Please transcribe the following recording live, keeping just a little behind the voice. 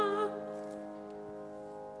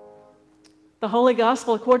The Holy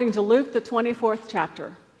Gospel according to Luke, the 24th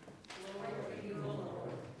chapter.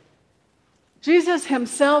 Jesus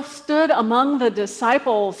himself stood among the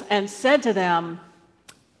disciples and said to them,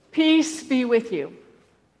 "Peace be with you."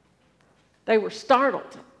 They were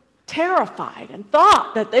startled, terrified, and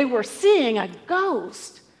thought that they were seeing a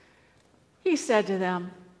ghost. He said to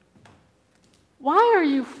them, "Why are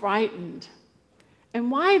you frightened?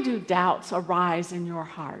 And why do doubts arise in your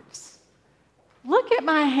hearts? Look at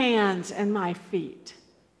my hands and my feet.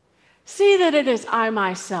 See that it is I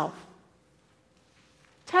myself.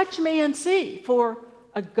 Touch me and see, for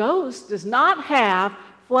a ghost does not have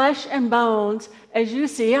flesh and bones as you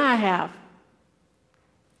see I have."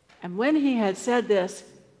 And when he had said this,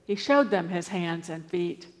 he showed them his hands and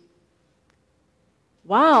feet.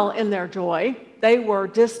 While in their joy they were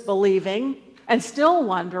disbelieving and still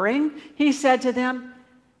wondering, he said to them,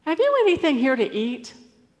 "Have you anything here to eat?"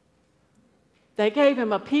 They gave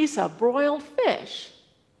him a piece of broiled fish,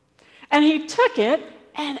 and he took it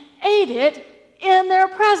and ate it in their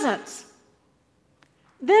presence.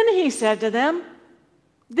 Then he said to them,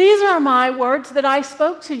 "These are my words that I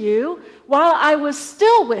spoke to you while I was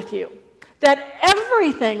still with you, that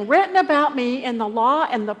everything written about me in the law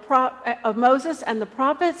and of Moses and the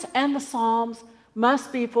prophets and the Psalms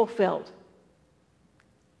must be fulfilled."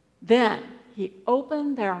 Then he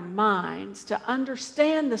opened their minds to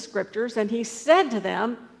understand the scriptures, and he said to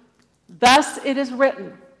them, "Thus it is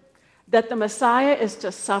written, that the Messiah is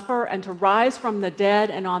to suffer and to rise from the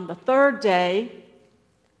dead, and on the third day,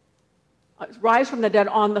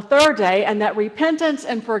 and that repentance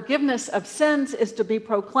and forgiveness of sins is to be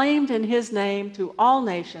proclaimed in his name to all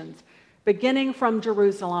nations, beginning from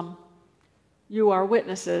Jerusalem. You are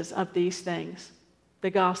witnesses of these things."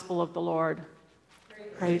 The gospel of the Lord.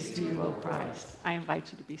 Praise to you, O Christ. I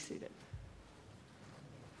invite you to be seated.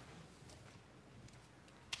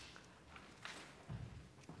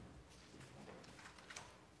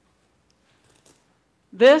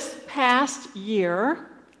 This past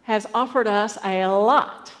year has offered us a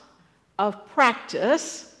lot of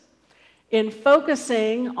practice in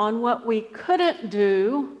focusing on what we couldn't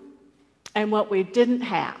do and what we didn't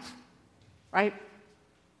have, right?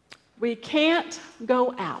 We can't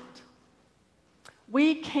go out.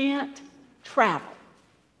 We can't travel.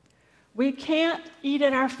 We can't eat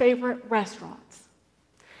at our favorite restaurants.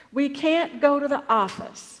 We can't go to the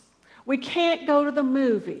office. We can't go to the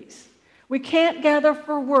movies. We can't gather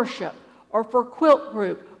for worship or for quilt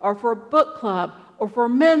group or for book club or for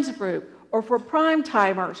men's group or for prime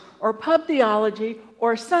timers or pub theology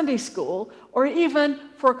or Sunday school or even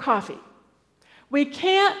for coffee. We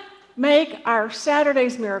can't make our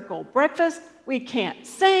Saturday's Miracle breakfast. We can't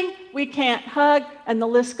sing, we can't hug, and the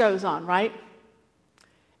list goes on, right?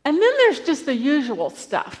 And then there's just the usual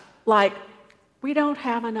stuff, like we don't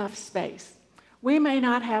have enough space. We may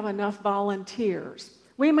not have enough volunteers.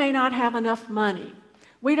 We may not have enough money.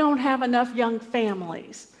 We don't have enough young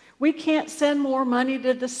families. We can't send more money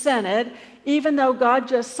to the Senate, even though God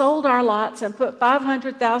just sold our lots and put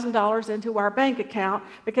 $500,000 into our bank account,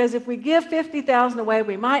 because if we give $50,000 away,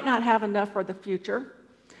 we might not have enough for the future.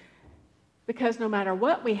 Because no matter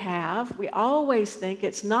what we have, we always think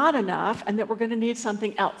it's not enough and that we're going to need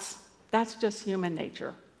something else. That's just human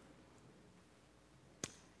nature.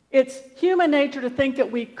 It's human nature to think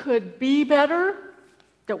that we could be better,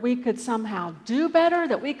 that we could somehow do better,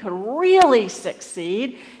 that we could really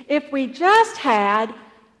succeed if we just had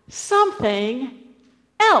something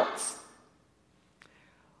else.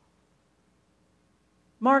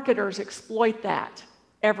 Marketers exploit that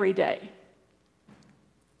every day.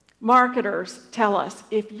 Marketers tell us,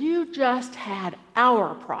 if you just had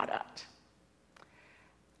our product,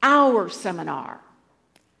 our seminar,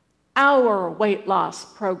 our weight loss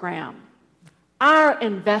program, our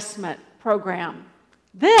investment program,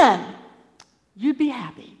 then you'd be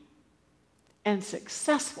happy and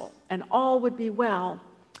successful and all would be well.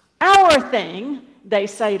 Our thing, they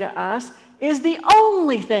say to us, is the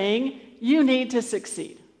only thing you need to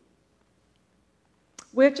succeed.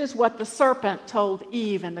 Which is what the serpent told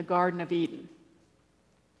Eve in the Garden of Eden.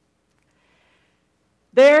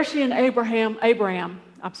 There she and Adam.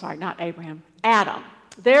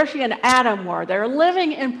 There she and Adam were. They're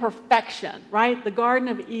living in perfection, right? The Garden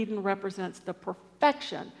of Eden represents the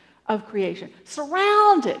perfection of creation,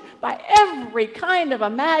 surrounded by every kind of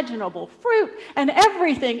imaginable fruit and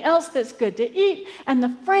everything else that's good to eat, and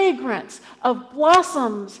the fragrance of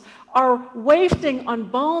blossoms are wafting on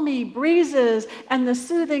balmy breezes, and the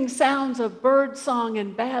soothing sounds of bird song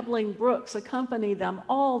and babbling brooks accompany them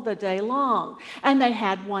all the day long. And they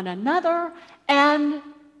had one another, and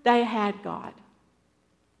they had God.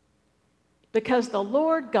 because the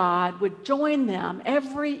Lord God would join them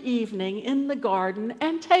every evening in the garden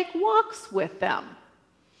and take walks with them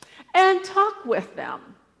and talk with them.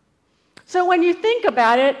 So when you think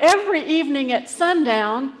about it, every evening at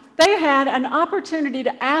sundown, they had an opportunity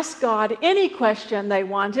to ask God any question they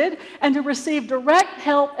wanted and to receive direct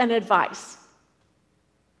help and advice.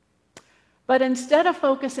 But instead of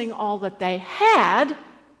focusing all that they had,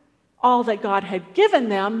 all that God had given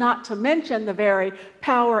them, not to mention the very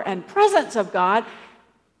power and presence of God,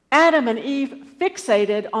 Adam and Eve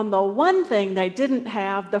fixated on the one thing they didn't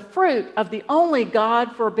have, the fruit of the only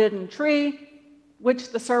God-forbidden tree,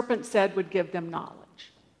 which the serpent said would give them knowledge.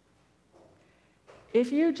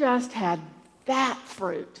 If you just had that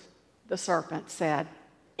fruit, the serpent said,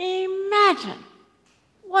 imagine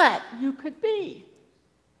what you could be.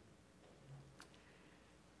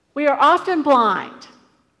 We are often blind,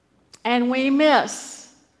 and we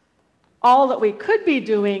miss all that we could be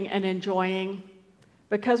doing and enjoying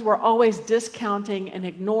because we're always discounting and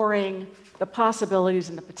ignoring the possibilities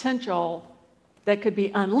and the potential that could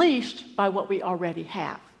be unleashed by what we already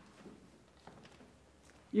have.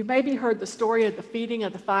 You maybe heard the story of the feeding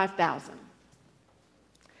of the 5,000.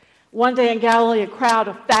 One day in Galilee, a crowd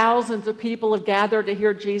of thousands of people have gathered to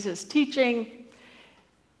hear Jesus teaching.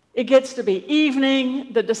 It gets to be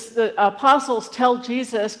evening. The apostles tell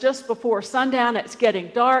Jesus just before sundown, it's getting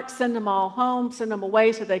dark, send them all home, send them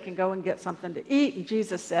away so they can go and get something to eat. And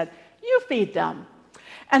Jesus said, you feed them.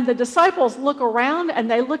 And the disciples look around and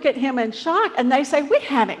they look at him in shock and they say, we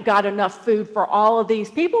haven't got enough food for all of these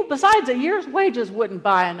people. Besides, a year's wages wouldn't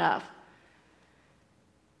buy enough.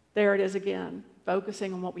 There it is again,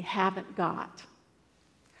 focusing on what we haven't got.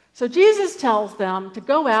 So Jesus tells them to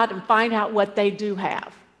go out and find out what they do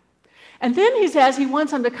have. And then he says he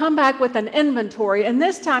wants them to come back with an inventory, and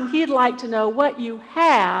this time he'd like to know what you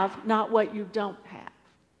have, not what you don't have.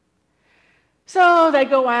 So they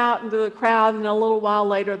go out into the crowd, and a little while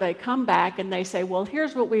later they come back and they say, well,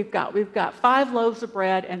 here's what we've got. We've got 5 loaves of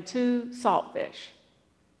bread and 2 saltfish.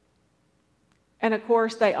 And of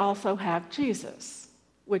course, they also have Jesus,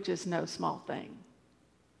 which is no small thing.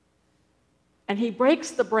 And he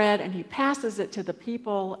breaks the bread and he passes it to the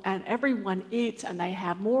people, and everyone eats, and they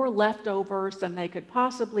have more leftovers than they could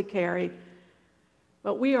possibly carry.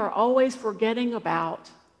 But we are always forgetting about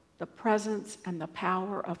the presence and the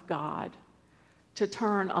power of God to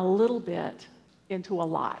turn a little bit into a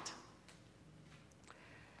lot.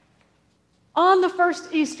 On the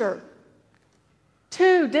first Easter,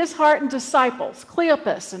 2 disheartened disciples,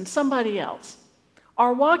 Cleopas and somebody else,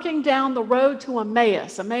 are walking down the road to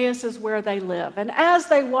Emmaus. Emmaus is where they live. And as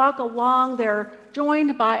they walk along, they're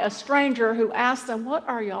joined by a stranger who asks them, what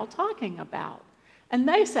are y'all talking about? And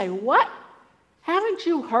they say, what? Haven't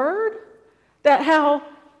you heard that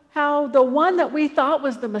how the one that we thought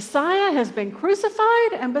was the Messiah has been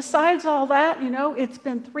crucified? And besides all that, it's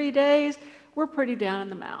been 3 days. We're pretty down in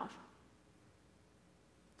the mouth.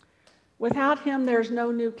 Without him, there's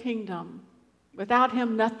no new kingdom. Without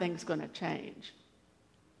him, nothing's going to change.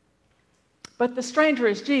 But the stranger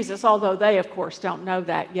is Jesus, although they, of course, don't know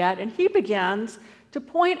that yet. And he begins to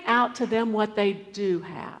point out to them what they do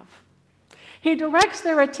have. He directs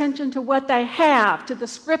their attention to what they have, to the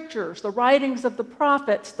scriptures, the writings of the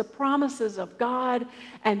prophets, the promises of God,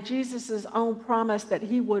 and Jesus' own promise that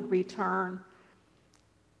he would return.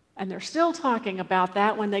 And they're still talking about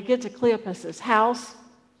that when they get to Cleopas' house.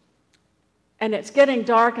 And it's getting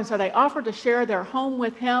dark, and so they offer to share their home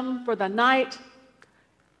with him for the night.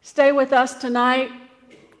 Stay with us tonight.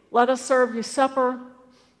 Let us serve you supper.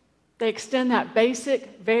 They extend that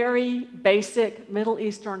basic, very basic Middle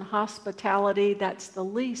Eastern hospitality. That's the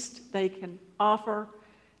least they can offer.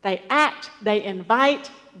 They act, they invite,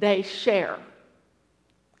 they share.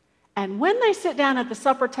 And when they sit down at the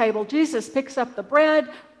supper table, Jesus picks up the bread,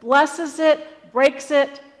 blesses it, breaks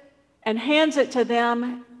it, and hands it to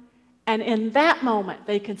them. And in that moment,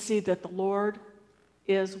 they can see that the Lord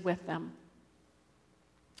is with them.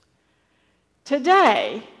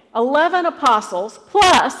 Today, 11 apostles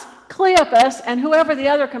plus Cleopas and whoever the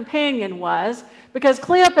other companion was, because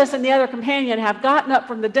Cleopas and the other companion have gotten up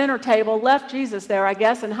from the dinner table, left Jesus there, I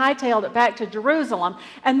guess, and hightailed it back to Jerusalem.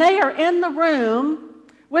 And they are in the room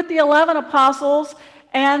with the 11 apostles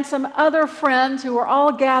and some other friends who are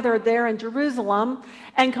all gathered there in Jerusalem.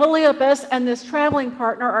 And Cleopas and this traveling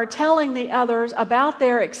partner are telling the others about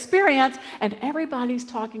their experience, and everybody's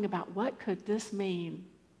talking about what could this mean.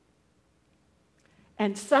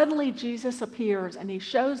 And suddenly Jesus appears and he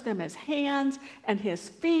shows them his hands and his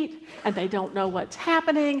feet, and they don't know what's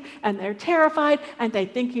happening, and they're terrified, and they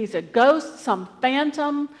think he's a ghost, some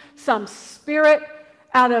phantom, some spirit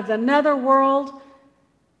out of the netherworld.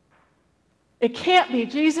 It can't be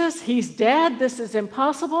Jesus. He's dead. This is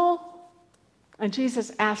impossible. And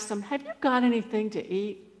Jesus asks them, have you got anything to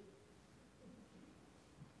eat?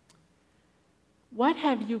 What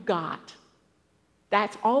have you got?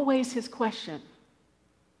 That's always his question.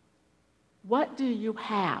 What do you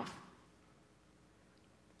have?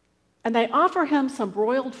 And they offer him some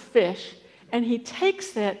broiled fish, and he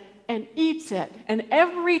takes it and eats it. And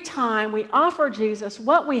every time we offer Jesus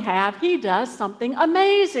what we have, he does something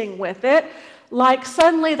amazing with it. Like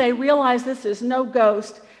suddenly they realize this is no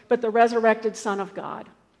ghost, but the resurrected Son of God.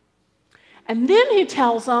 And then he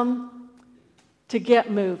tells them to get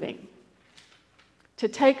moving, to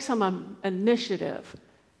take some initiative.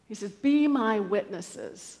 He says, be my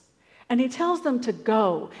witnesses. And he tells them to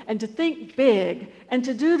go and to think big and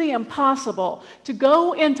to do the impossible, to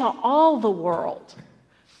go into all the world.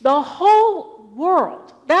 The whole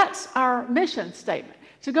world. That's our mission statement.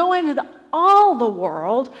 To go into all the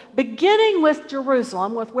world, beginning with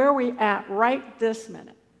Jerusalem, with where we're at right this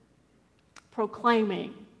minute,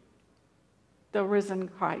 proclaiming the risen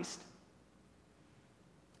Christ.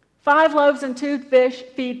 5 loaves and 2 fish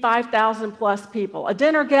feed 5,000 plus people. A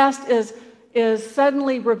dinner guest is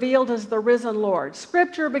suddenly revealed as the risen Lord.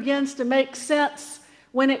 Scripture begins to make sense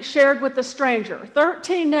when it's shared with the stranger.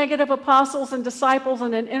 13 negative apostles and disciples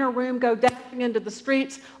in an inner room go dashing into the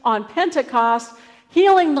streets on Pentecost,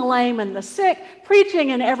 healing the lame and the sick, preaching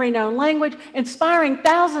in every known language, inspiring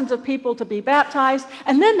thousands of people to be baptized,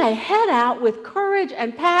 and then they head out with courage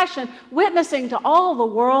and passion, witnessing to all the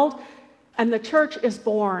world, and the church is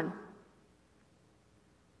born.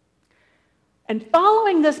 And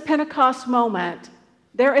following this Pentecost moment,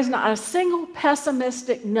 there is not a single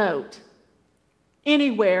pessimistic note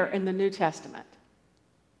anywhere in the New Testament.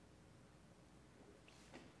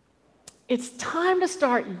 It's time to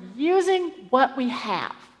start using what we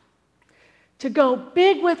have, to go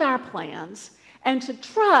big with our plans, and to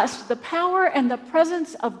trust the power and the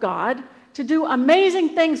presence of God to do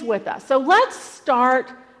amazing things with us. So let's start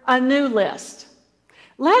a new list.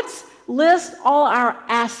 Let's list all our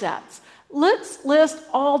assets. Let's list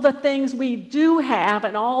all the things we do have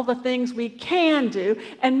and all the things we can do,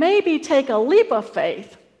 and maybe take a leap of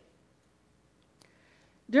faith.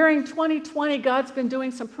 During 2020, God's been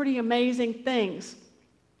doing some pretty amazing things,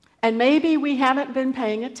 and maybe we haven't been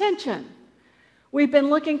paying attention. We've been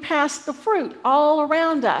looking past the fruit all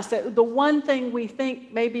around us, the one thing we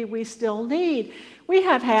think maybe we still need. We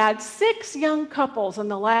have had 6 young couples in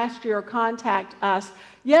the last year contact us,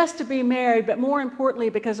 yes, to be married, but more importantly,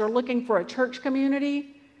 because they're looking for a church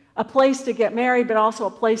community, a place to get married, but also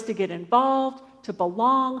a place to get involved, to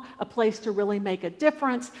belong, a place to really make a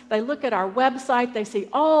difference. They look at our website, they see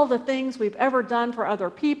all the things we've ever done for other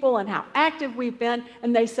people and how active we've been,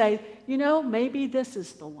 and they say, you know, maybe this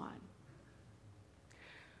is the one.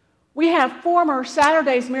 We have former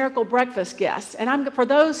Saturday's Miracle Breakfast guests, and for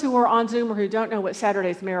those who are on Zoom or who don't know what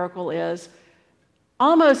Saturday's Miracle is,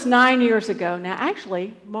 almost 9 years ago, now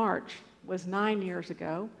actually March was 9 years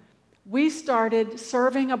ago, we started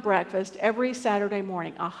serving a breakfast every Saturday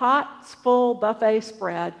morning, a hot, full buffet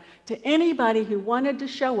spread to anybody who wanted to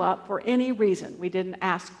show up for any reason. We didn't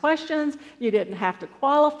ask questions. You didn't have to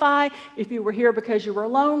qualify. If you were here because you were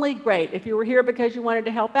lonely, great. If you were here because you wanted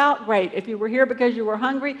to help out, great. If you were here because you were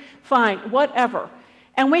hungry, fine, whatever.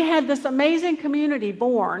 And we had this amazing community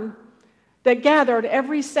born that gathered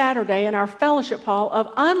every Saturday in our fellowship hall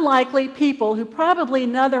of unlikely people who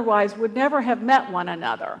probably otherwise would never have met one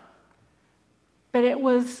another. But it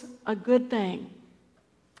was a good thing.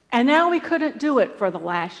 And now we couldn't do it for the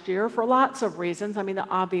last year for lots of reasons, I mean the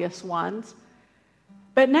obvious ones.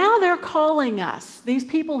 But now they're calling us, these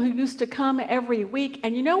people who used to come every week,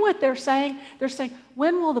 and you know what they're saying? They're saying,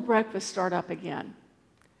 when will the breakfast start up again?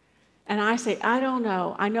 And I say, I don't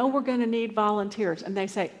know. I know we're going to need volunteers. And they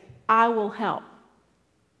say, I will help.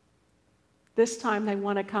 This time they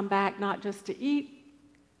want to come back not just to eat,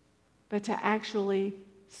 but to actually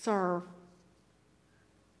serve.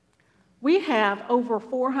 We have over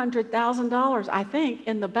 $400,000, I think,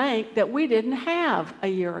 in the bank that we didn't have a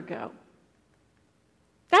year ago.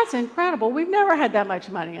 That's incredible. We've never had that much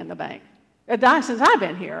money in the bank since I've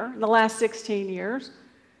been here in the last 16 years.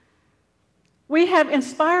 We have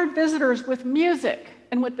inspired visitors with music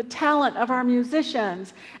and with the talent of our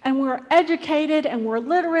musicians, and we're educated and we're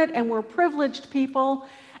literate and we're privileged people.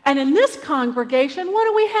 And in this congregation, what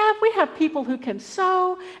do we have? We have people who can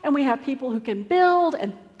sew, and we have people who can build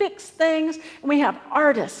and fix things, and we have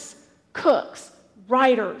artists, cooks,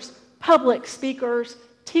 writers, public speakers,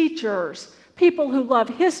 teachers, people who love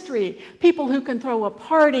history, people who can throw a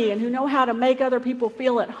party and who know how to make other people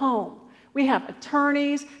feel at home. We have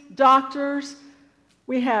attorneys, doctors,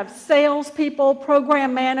 We have salespeople,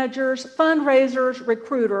 program managers, fundraisers,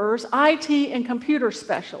 recruiters, IT and computer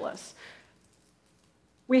specialists.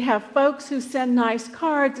 We have folks who send nice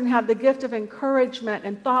cards and have the gift of encouragement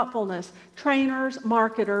and thoughtfulness, trainers,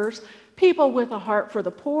 marketers, people with a heart for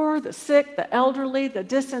the poor, the sick, the elderly, the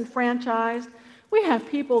disenfranchised. We have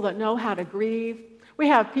people that know how to grieve. We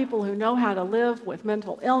have people who know how to live with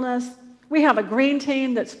mental illness. We have a green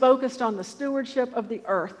team that's focused on the stewardship of the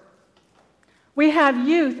earth. We have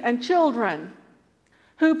youth and children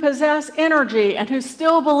who possess energy and who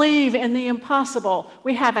still believe in the impossible.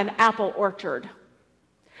 We have an apple orchard.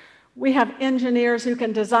 We have engineers who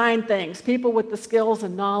can design things, people with the skills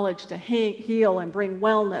and knowledge to heal and bring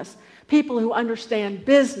wellness, people who understand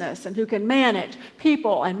business and who can manage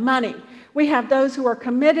people and money. We have those who are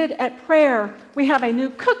committed at prayer. We have a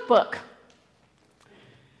new cookbook.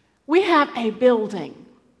 We have a building,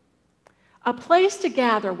 a place to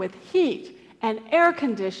gather with heat and air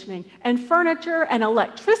conditioning and furniture and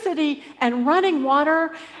electricity and running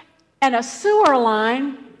water and a sewer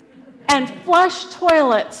line and flush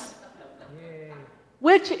toilets,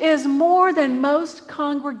 which is more than most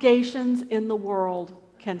congregations in the world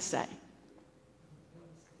can say.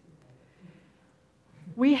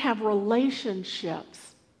 We have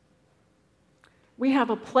relationships. We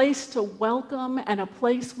have a place to welcome and a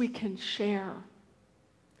place we can share.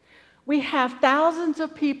 We have thousands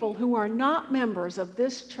of people who are not members of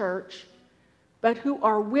this church, but who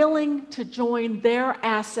are willing to join their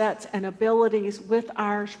assets and abilities with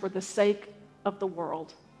ours for the sake of the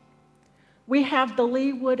world. We have the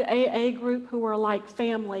Leewood AA group who are like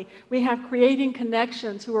family. We have Creating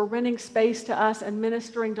Connections who are renting space to us and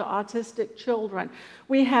ministering to autistic children.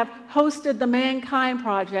 We have hosted the Mankind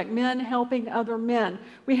Project, men helping other men.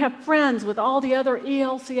 We have friends with all the other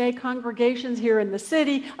ELCA congregations here in the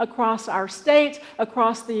city, across our states,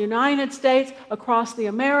 across the United States, across the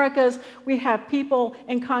Americas. We have people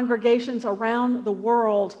in congregations around the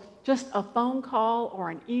world, just a phone call or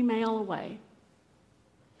an email away.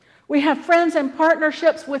 We have friends and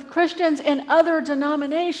partnerships with Christians in other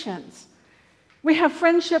denominations. We have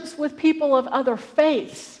friendships with people of other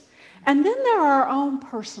faiths. And then there are our own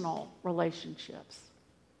personal relationships.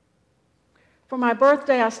 For my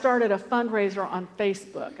birthday, I started a fundraiser on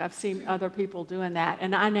Facebook. I've seen other people doing that,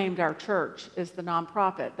 and I named our church as the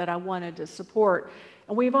nonprofit that I wanted to support.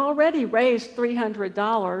 And we've already raised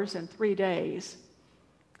 $300 in 3 days.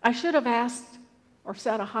 I should have asked or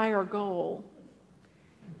set a higher goal.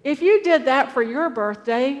 If you did that for your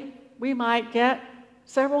birthday, we might get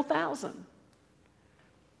several thousand.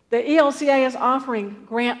 The ELCA is offering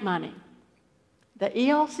grant money. The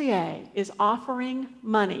ELCA is offering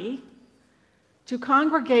money to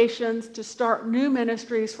congregations to start new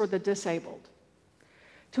ministries for the disabled,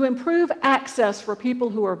 to improve access for people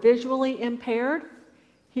who are visually impaired,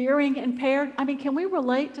 hearing impaired. I mean, can we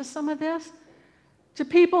relate to some of this? To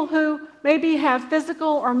people who maybe have physical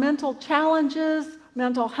or mental challenges,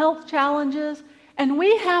 mental health challenges, and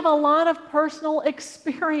we have a lot of personal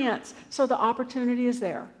experience, so the opportunity is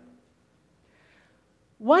there.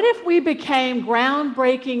 What if we became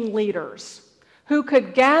groundbreaking leaders who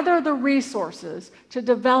could gather the resources to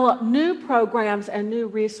develop new programs and new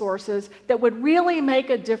resources that would really make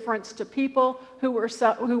a difference to people who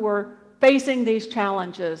were facing these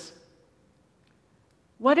challenges?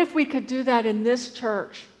 What if we could do that in this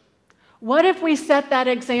church? What if we set that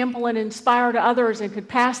example and inspired others and could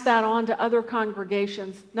pass that on to other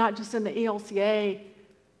congregations, not just in the ELCA,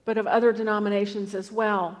 but of other denominations as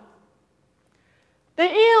well? The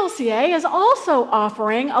ELCA is also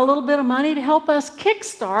offering a little bit of money to help us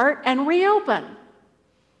kickstart and reopen.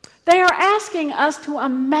 They are asking us to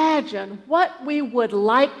imagine what we would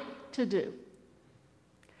like to do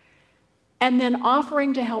and then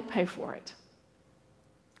offering to help pay for it.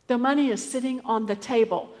 The money is sitting on the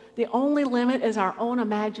table. The only limit is our own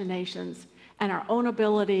imaginations and our own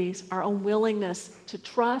abilities, our own willingness to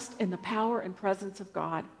trust in the power and presence of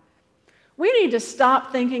God. We need to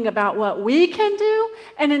stop thinking about what we can do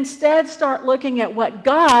and instead start looking at what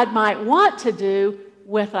God might want to do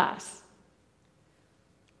with us.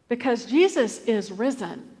 Because Jesus is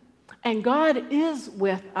risen and God is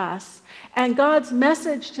with us, and God's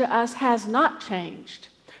message to us has not changed.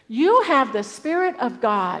 You have the Spirit of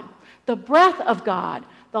God, the breath of God,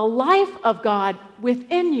 the life of God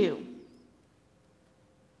within you.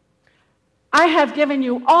 I have given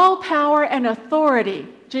you all power and authority,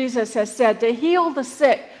 Jesus has said, to heal the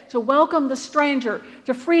sick, to welcome the stranger,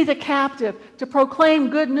 to free the captive, to proclaim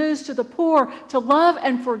good news to the poor, to love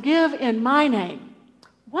and forgive in my name.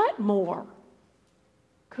 What more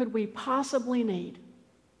could we possibly need?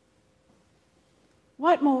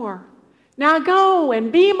 What more? Now go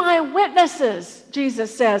and be my witnesses,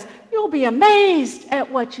 Jesus says. You'll be amazed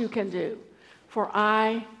at what you can do, for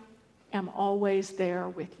I am always there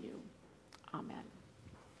with you.